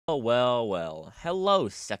Well. Hello,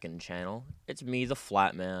 second channel. It's me, the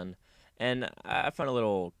Flat Man, and I found a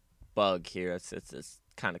little bug here. It's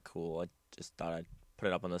kind of cool. I just thought I'd put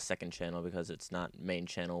it up on the second channel because it's not main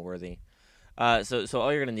channel worthy. So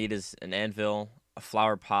all you're gonna need is an anvil, a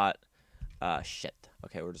flower pot. Shit.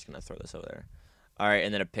 Okay, we're just gonna throw this over there. All right,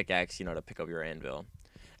 and then a pickaxe, to pick up your anvil.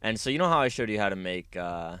 And so you know how I showed you how to make?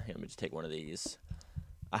 Here, let me just take one of these.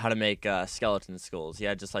 How to make skeleton skulls?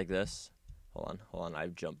 Yeah, just like this. Hold on, I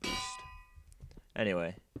have jump boost.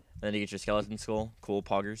 Anyway, then you get your skeleton skull. Cool,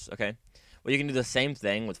 poggers, okay. Well, you can do the same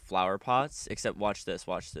thing with flower pots, except watch this.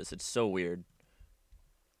 It's so weird.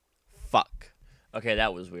 Fuck. Okay,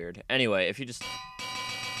 that was weird. Anyway, if you just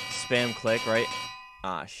spam click, right?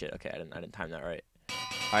 Ah, shit, okay, I didn't time that right.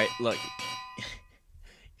 Alright, look. You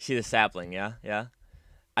see the sapling, yeah? Yeah?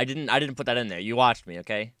 I didn't put that in there. You watched me,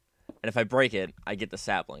 okay? And if I break it, I get the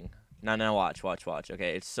sapling. Now watch,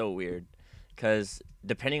 okay? It's so weird. Because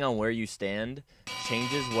depending on where you stand,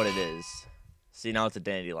 changes what it is. See, now it's a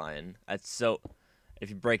dandelion. That's so... If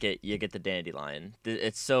you break it, you get the dandelion.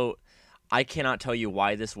 It's so... I cannot tell you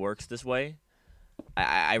why this works this way.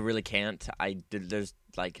 I really can't. I'm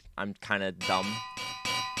kind of dumb.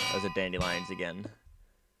 Those are dandelions again.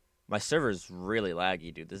 My server's really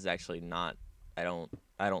laggy, dude. This is actually not... I don't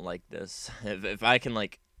like this. If I can,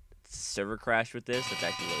 server crash with this, it's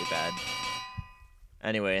actually really bad.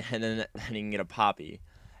 Anyway, and then you can get a poppy,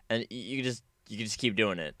 and you can just keep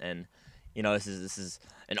doing it, and this is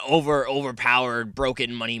an overpowered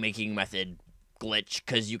broken money making method glitch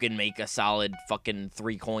because you can make a solid fucking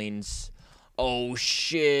 3 coins. Oh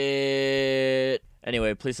shit!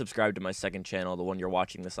 Anyway, please subscribe to my second channel, the one you're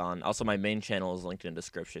watching this on. Also, my main channel is linked in the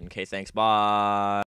description. Okay, thanks. Bye.